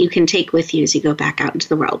that you can take with you as you go back out into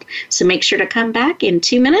the world. So make sure to come back in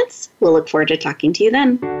 2 minutes. We'll look forward to talking to you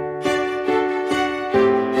then.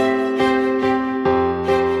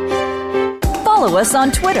 Follow us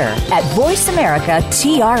on Twitter at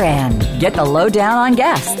VoiceAmericaTRN. Get the lowdown on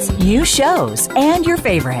guests, new shows, and your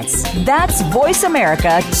favorites. That's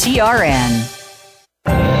VoiceAmericaTRN.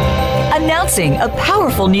 Announcing a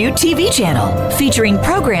powerful new TV channel featuring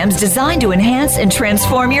programs designed to enhance and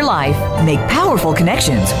transform your life. Make powerful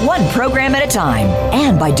connections, one program at a time.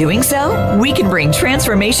 And by doing so, we can bring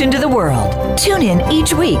transformation to the world. Tune in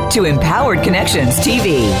each week to Empowered Connections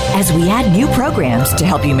TV as we add new programs to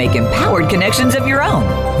help you make empowered connections of your own.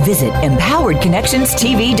 Visit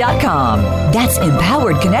EmpoweredConnectionsTV.com. That's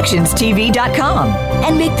EmpoweredConnectionsTV.com.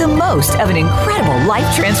 And make the most of an incredible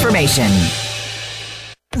life transformation.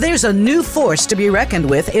 There's a new force to be reckoned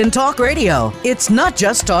with in talk radio. It's Not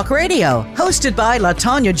Just Talk Radio, hosted by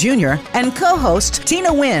LaTanya Jr. and co-hosts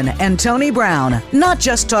Tina Wynn and Tony Brown. Not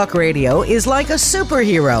Just Talk Radio is like a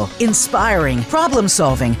superhero, inspiring,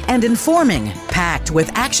 problem-solving, and informing, packed with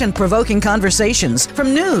action-provoking conversations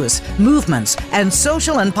from news, movements, and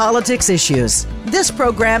social and politics issues. This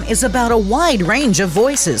program is about a wide range of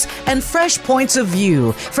voices and fresh points of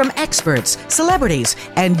view from experts, celebrities,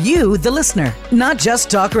 and you, the listener. Not Just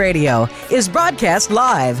Talk Radio is broadcast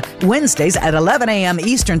live Wednesdays at 11 a.m.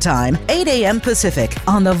 Eastern Time, 8 a.m. Pacific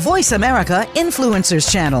on the Voice America Influencers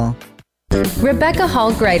Channel. Rebecca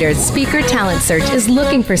Hall-Griter's Speaker Talent Search is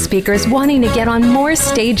looking for speakers wanting to get on more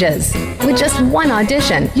stages. With just one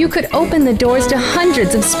audition, you could open the doors to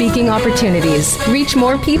hundreds of speaking opportunities, reach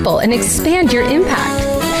more people, and expand your impact.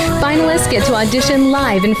 Finalists get to audition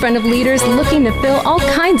live in front of leaders looking to fill all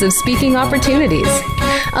kinds of speaking opportunities.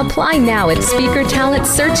 Apply now at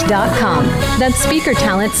SpeakerTalentSearch.com. That's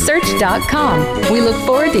SpeakerTalentSearch.com. We look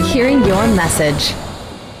forward to hearing your message.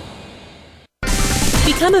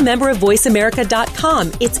 Become a member of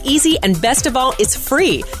VoiceAmerica.com. It's easy, and best of all, it's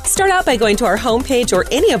free. Start out by going to our homepage or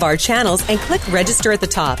any of our channels and click Register at the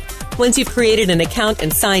top. Once you've created an account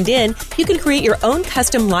and signed in, you can create your own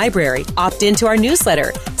custom library, opt into our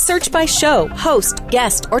newsletter, search by show, host,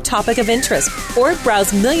 guest, or topic of interest, or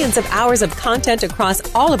browse millions of hours of content across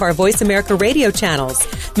all of our Voice America radio channels.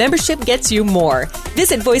 Membership gets you more.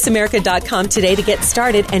 Visit VoiceAmerica.com today to get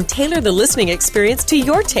started and tailor the listening experience to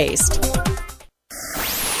your taste.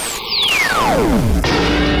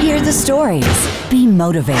 Hear the stories. Be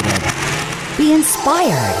motivated. Be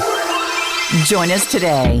inspired. Join us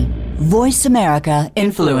today. Voice America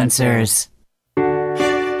Influencers.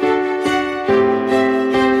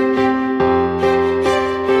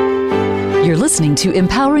 You're listening to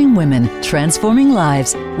Empowering Women, Transforming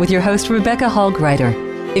Lives with your host, Rebecca Hall-Griter.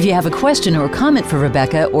 If you have a question or comment for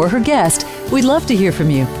Rebecca or her guest, we'd love to hear from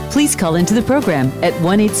you. Please call into the program at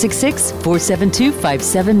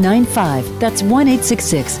 1-866-472-5795. That's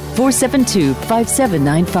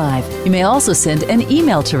 1-866-472-5795. You may also send an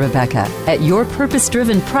email to Rebecca at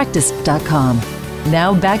yourpurposedrivenpractice.com.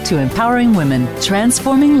 Now back to Empowering Women,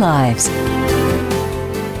 Transforming Lives.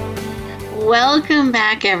 Welcome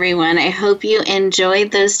back, everyone. I hope you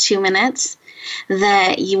enjoyed those 2 minutes.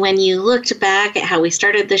 That you, when you looked back at how we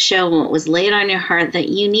started the show, what was laid on your heart that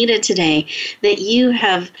you needed today, that you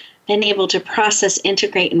have been able to process,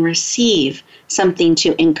 integrate, and receive something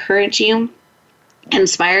to encourage you,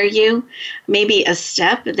 inspire you, maybe a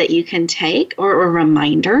step that you can take or a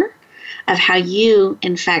reminder of how you,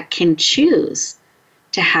 in fact, can choose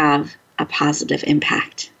to have a positive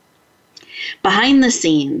impact. behind the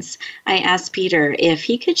scenes, I asked Peter if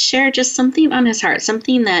he could share just something on his heart,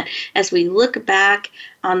 something that as we look back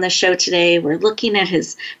on the show today, we're looking at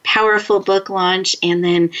his powerful book launch and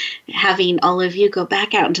then having all of you go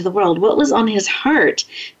back out into the world. What was on his heart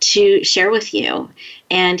to share with you?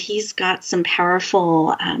 And he's got some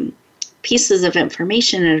powerful pieces of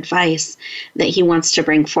information and advice that he wants to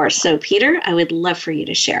bring forth. So, Peter, I would love for you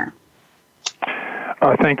to share.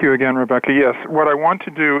 Thank you again, Rebecca. Yes, what I want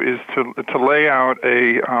to do is to lay out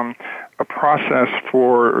a process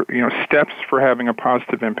for, steps for having a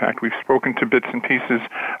positive impact. We've spoken to bits and pieces.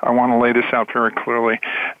 I want to lay this out very clearly.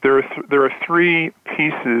 There are three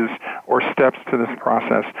pieces or steps to this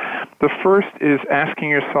process. The first is asking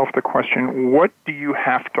yourself the question, what do you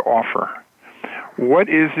have to offer? What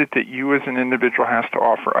is it that you as an individual has to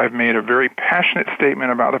offer? I've made a very passionate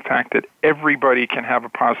statement about the fact that everybody can have a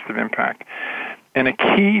positive impact. And a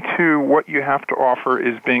key to what you have to offer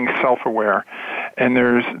is being self-aware. And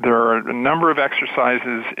there are a number of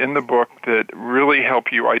exercises in the book that really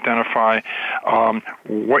help you identify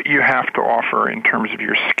what you have to offer in terms of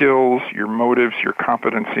your skills, your motives, your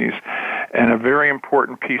competencies. And a very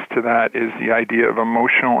important piece to that is the idea of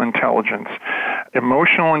emotional intelligence.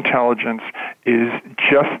 Emotional intelligence is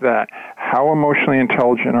just that. How emotionally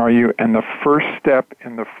intelligent are you? And the first step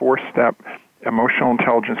in the four-step emotional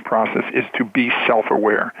intelligence process is to be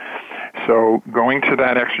self-aware. So going to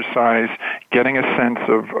that exercise, getting a sense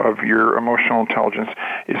of your emotional intelligence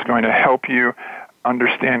is going to help you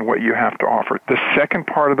understand what you have to offer. The second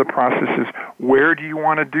part of the process is, where do you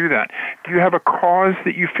want to do that? Do you have a cause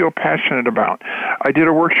that you feel passionate about? I did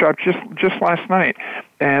a workshop just last night,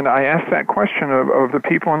 and I asked that question of the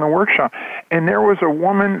people in the workshop, and there was a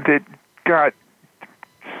woman that got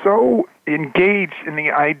so engaged in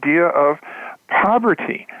the idea of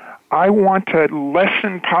poverty. I want to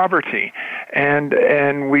lessen poverty.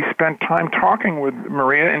 And we spent time talking with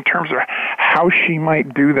Maria in terms of how she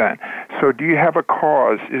might do that. So do you have a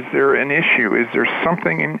cause? Is there an issue? Is there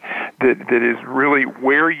something that is really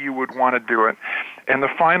where you would want to do it? And the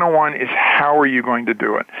final one is, how are you going to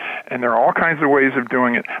do it? And there are all kinds of ways of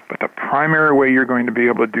doing it, but the primary way you're going to be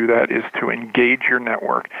able to do that is to engage your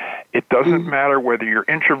network. It doesn't matter whether you're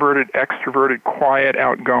introverted, extroverted, quiet,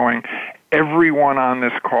 outgoing. Everyone on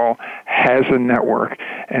this call has a network,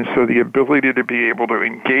 and so the ability to be able to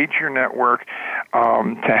engage your network,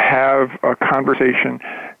 to have a conversation,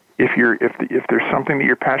 if there's something that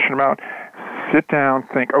you're passionate about, sit down,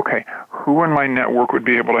 think, okay, who in my network would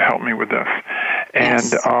be able to help me with this?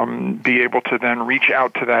 And be able to then reach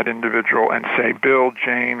out to that individual and say, Bill,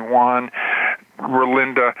 Jane, Juan,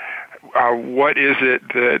 Rolinda, what is it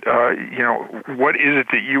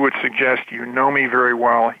that you would suggest? You know me very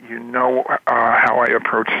well. You know how I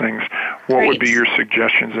approach things. What would be your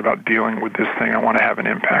suggestions about dealing with this thing I want to have an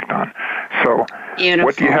impact on? So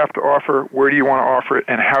what do you have to offer? Where do you want to offer it?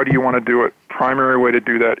 And how do you want to do it? Primary way to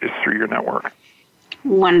do that is through your network.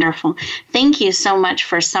 Wonderful. Thank you so much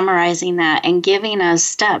for summarizing that and giving us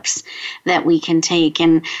steps that we can take.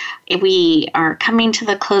 And we are coming to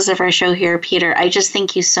the close of our show here, Peter. I just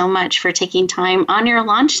thank you so much for taking time on your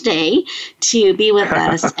launch day to be with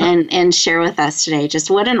us and share with us today. Just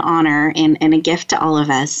what an honor and a gift to all of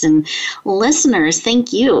us. And listeners,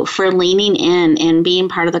 thank you for leaning in and being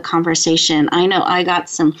part of the conversation. I know I got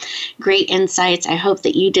some great insights. I hope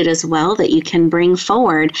that you did as well, that you can bring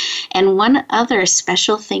forward. And one other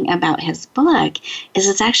special thing about his book is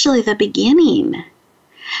it's actually the beginning.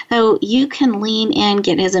 So you can lean in,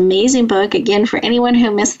 get his amazing book. Again, for anyone who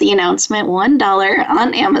missed the announcement, $1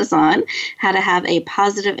 on Amazon, How to Have a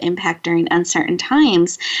Positive Impact During Uncertain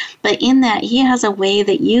Times. But in that, he has a way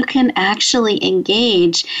that you can actually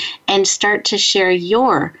engage and start to share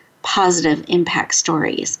your positive impact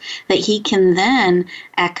stories that he can then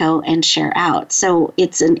echo and share out. So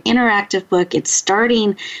it's an interactive book. It's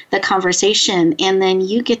starting the conversation, and then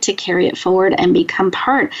you get to carry it forward and become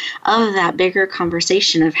part of that bigger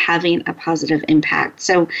conversation of having a positive impact.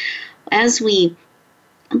 So as we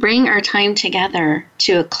bring our time together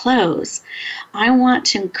to a close, I want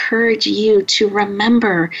to encourage you to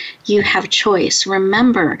remember you have choice.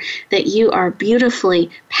 Remember that you are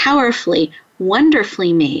beautifully, powerfully,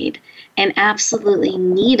 wonderfully made and absolutely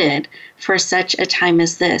needed for such a time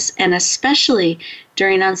as this. And especially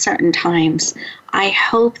during uncertain times, I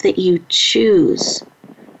hope that you choose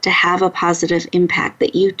to have a positive impact,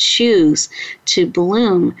 that you choose to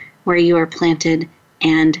bloom where you are planted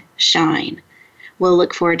and shine. We'll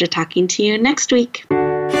look forward to talking to you next week.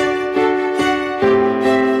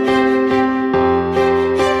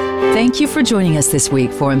 Thank you for joining us this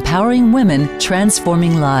week for Empowering Women,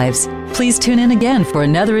 Transforming Lives. Please tune in again for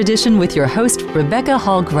another edition with your host, Rebecca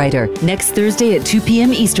Hall-Gruyter, next Thursday at 2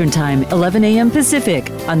 p.m. Eastern Time, 11 a.m.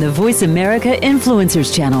 Pacific, on the Voice America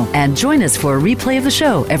Influencers channel. And join us for a replay of the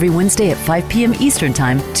show every Wednesday at 5 p.m. Eastern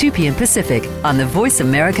Time, 2 p.m. Pacific, on the Voice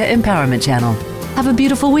America Empowerment channel. Have a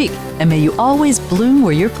beautiful week, and may you always bloom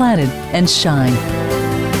where you're planted and shine.